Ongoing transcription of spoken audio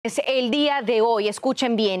El día de hoy,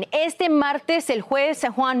 escuchen bien, este martes el juez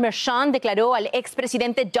Juan Merchan declaró al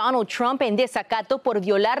expresidente Donald Trump en desacato por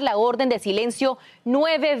violar la orden de silencio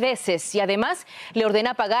 9 veces y además le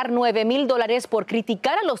ordena pagar $9,000 por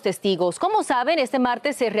criticar a los testigos. Como saben, este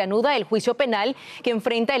martes se reanuda el juicio penal que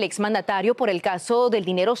enfrenta el exmandatario por el caso del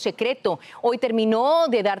dinero secreto. Hoy terminó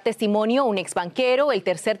de dar testimonio un exbanquero, el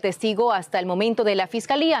tercer testigo hasta el momento de la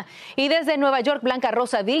fiscalía. Y desde Nueva York, Blanca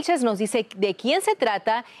Rosa Vilches nos dice de quién se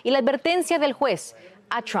trata y la advertencia del juez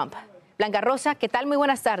a Trump. Blanca Rosa, ¿qué tal? Muy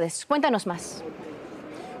buenas tardes. Cuéntanos más.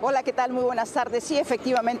 Hola, ¿qué tal? Muy buenas tardes. Sí,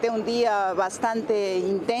 efectivamente un día bastante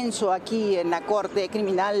intenso aquí en la Corte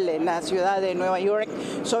Criminal en la ciudad de Nueva York,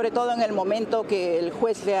 sobre todo en el momento que el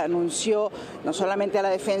juez le anunció no solamente a la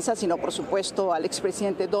defensa, sino por supuesto al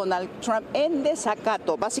expresidente Donald Trump en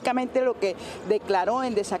desacato. Básicamente lo que declaró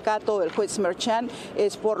en desacato el juez Merchan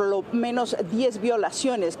es por lo menos 10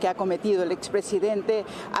 violaciones que ha cometido el expresidente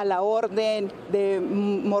a la orden de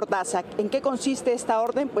mordaza. ¿En qué consiste esta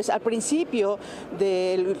orden? Pues al principio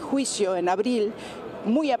del juicio en abril,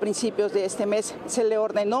 muy a principios de este mes, se le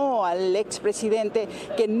ordenó al expresidente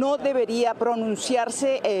que no debería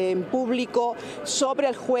pronunciarse en público sobre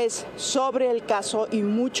el juez, sobre el caso y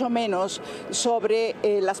mucho menos sobre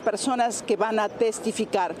las personas que van a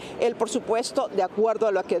testificar. Él, por supuesto, de acuerdo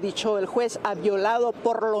a lo que ha dicho el juez, ha violado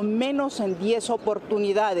por lo menos en 10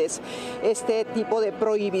 oportunidades este tipo de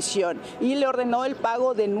prohibición y le ordenó el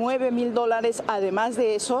pago de $9,000. Además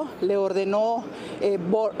de eso, le ordenó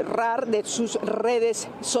borrar de sus redes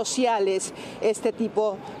sociales este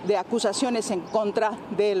tipo de acusaciones en contra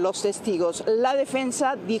de los testigos. La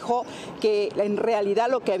defensa dijo que en realidad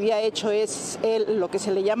lo que había hecho es lo que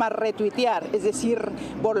se le llama retuitear, es decir,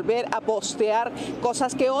 volver a postear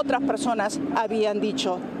cosas que otras personas habían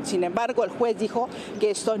dicho. Sin embargo, el juez dijo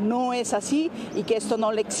que esto no es así y que esto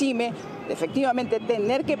no le exime de efectivamente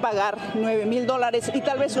tener que pagar $9,000 y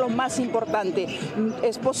tal vez lo más importante,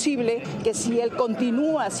 es posible que si él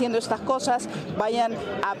continúa haciendo estas cosas vayan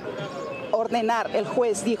a ordenar, el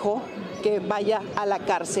juez dijo, que vaya a la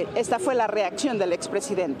cárcel. Esta fue la reacción del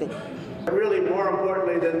expresidente. Really, more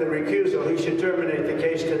importantly than the recusal, he should terminate the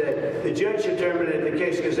case today. The judge should terminate the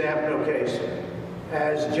case because they have no case.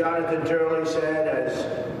 As Jonathan Turley said, as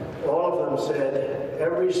all of them said,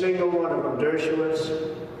 every single one of them,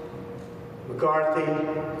 Dershowitz, McCarthy,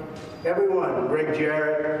 everyone, Greg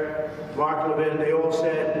Jarrett, Mark Levin, they all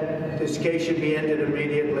said this case should be ended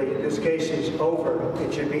immediately. This case is over.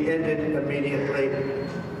 It should be ended immediately.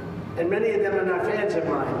 And many of them are not fans of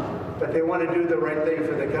mine, but they want to do the right thing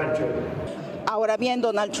for the country. Ahora bien,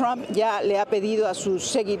 Donald Trump ya le ha pedido a sus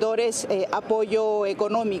seguidores apoyo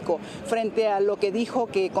económico frente a lo que dijo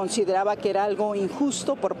que consideraba que era algo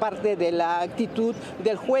injusto por parte de la actitud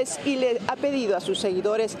del juez y le ha pedido a sus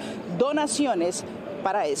seguidores donaciones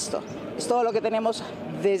para esto. Es todo lo que tenemos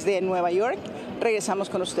desde Nueva York. Regresamos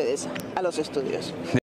con ustedes a los estudios.